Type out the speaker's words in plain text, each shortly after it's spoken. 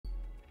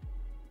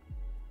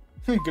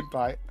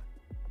Goodbye.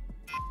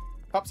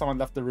 Oh, someone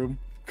left the room.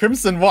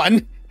 Crimson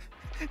won.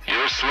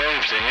 You're a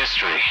slave to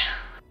history.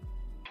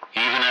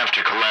 Even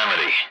after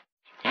Calamity,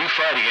 you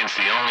fight against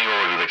the only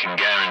order that can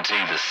guarantee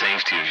the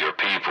safety of your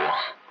people.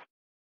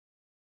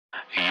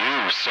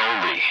 You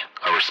solely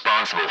are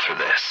responsible for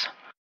this.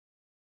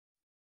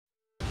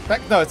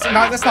 No, it's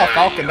not. That's not a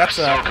falcon. That's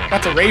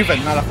a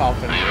raven, not a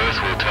falcon. The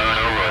Earth will turn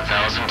over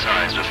 1,000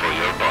 times before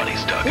your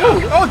body's dug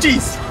Ooh, up. oh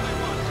jeez.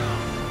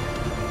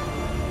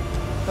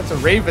 That's a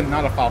raven,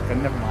 not a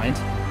falcon. Never mind.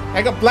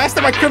 I got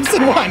blasted by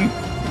Crimson One.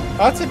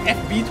 Oh, that's an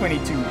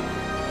FB-22.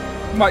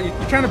 What?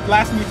 You're trying to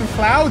blast me through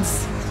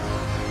clouds?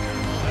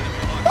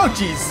 Oh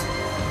jeez.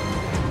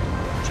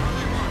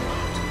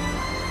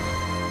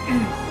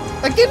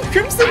 Again,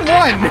 Crimson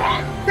One.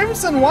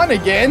 Crimson One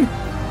again.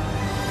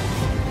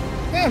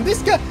 Damn,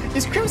 this guy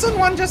is Crimson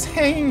One just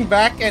hanging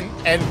back and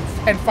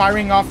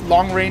firing off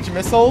long-range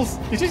missiles.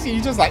 He's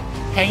just like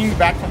hanging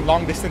back from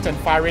long distance and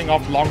firing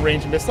off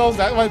long-range missiles.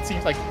 That's what it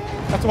seems like.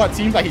 That's what it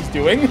seems like he's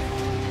doing.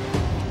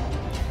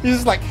 He's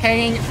just like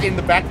hanging in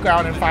the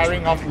background and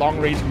firing off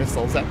long-range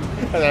missiles at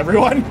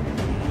everyone.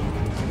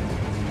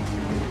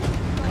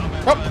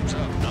 Oh.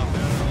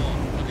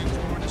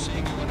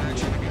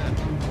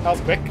 That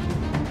was quick.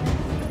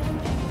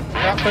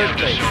 Third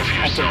place.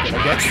 I'll take it,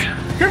 I guess.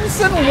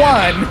 Crimson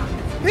One!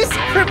 This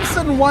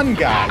Crimson One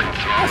guy.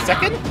 Oh,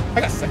 second?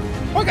 I got second.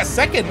 Oh, I got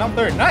second, not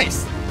third.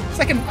 Nice.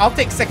 Second, I'll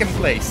take second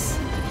place.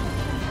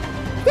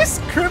 This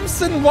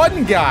Crimson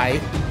One guy.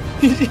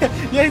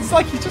 Yeah, it's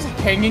like he's just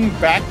hanging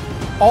back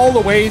all the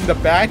way in the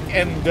back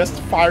and just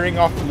firing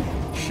off,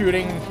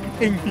 shooting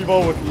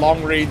people with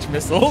long-range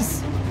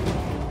missiles.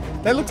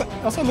 That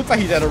also looks like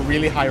he's at a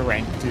really high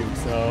rank too,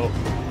 so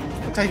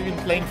looks like he's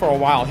been playing for a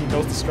while. He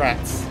knows the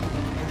strats.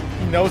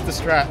 He knows the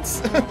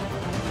strats.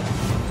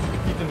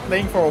 He's been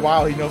playing for a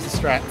while, he knows the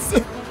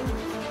strats.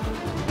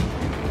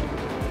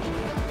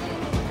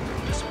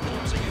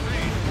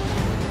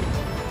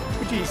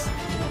 Oh jeez.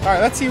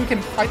 Alright, let's see if we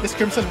can fight this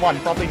Crimson One.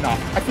 Probably not.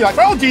 I feel like,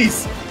 oh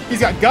jeez! He's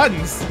got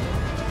guns!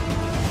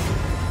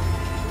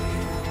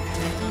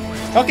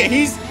 Okay,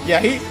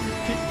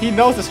 he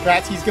knows the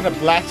strats. He's gonna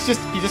blast. His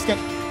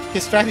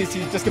strat is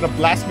he's just gonna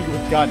blast me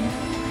with gun.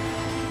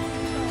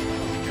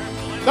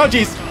 Oh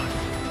jeez.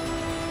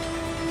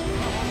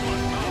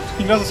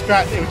 He knows the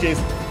strat, which is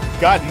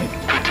gun.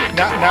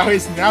 Now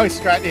his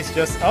strat is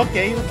just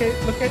okay. Look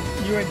at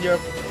you and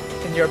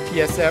your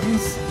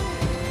PSMs.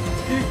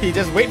 He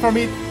just wait for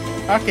me.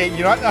 Okay,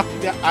 you know what?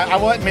 I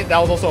will admit that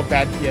was also a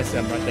bad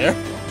PSM right there.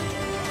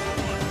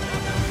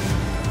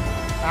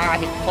 Ah,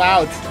 he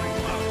clouds.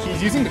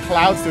 He's using the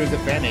clouds to his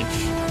advantage.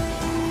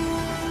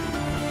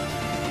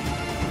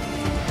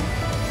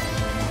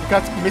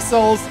 Because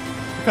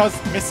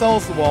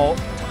missiles will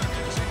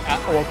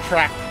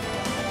track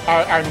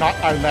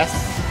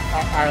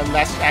are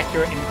less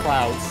accurate in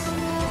clouds.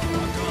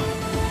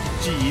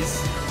 Jeez.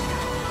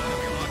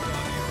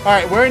 All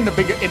right, we're in the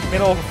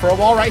middle of a throw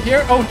ball right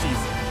here. Oh jeez.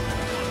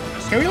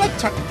 Can we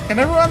can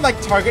everyone like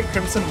target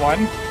Crimson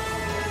One?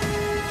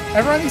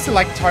 Everyone needs to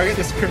like target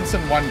this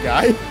Crimson One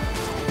guy.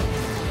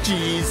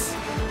 Jeez.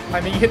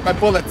 I'm being hit by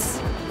bullets.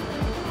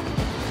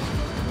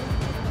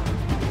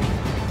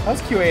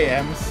 Those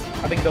QAMs.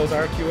 I think those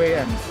are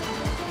QAMs.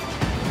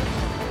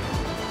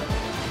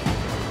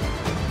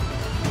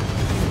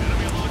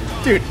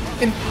 Dude,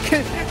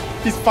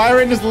 he's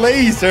firing his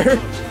laser.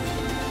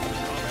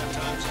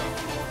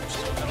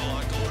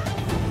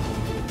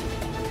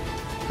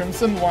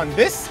 Crimson One.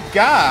 This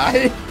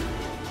guy.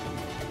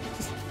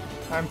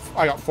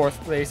 I got 4th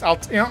place. I'll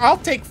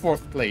take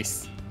 4th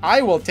place.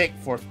 I will take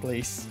 4th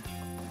place.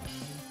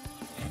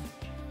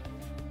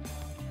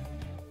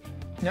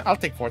 Yeah, I'll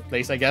take 4th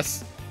place, I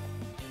guess.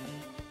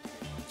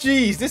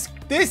 Jeez, this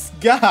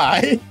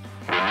guy.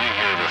 When you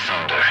hear the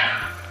thunder,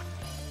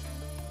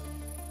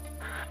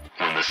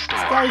 when the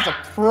storm this guy's a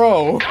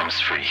pro. comes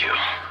for you,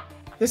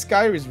 This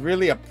guy is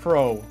really a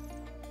pro.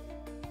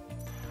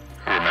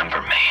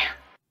 remember me.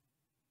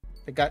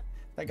 That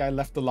guy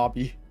left the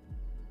lobby.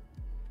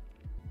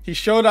 He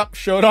showed up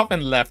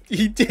and left.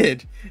 He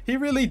did. He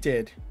really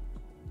did.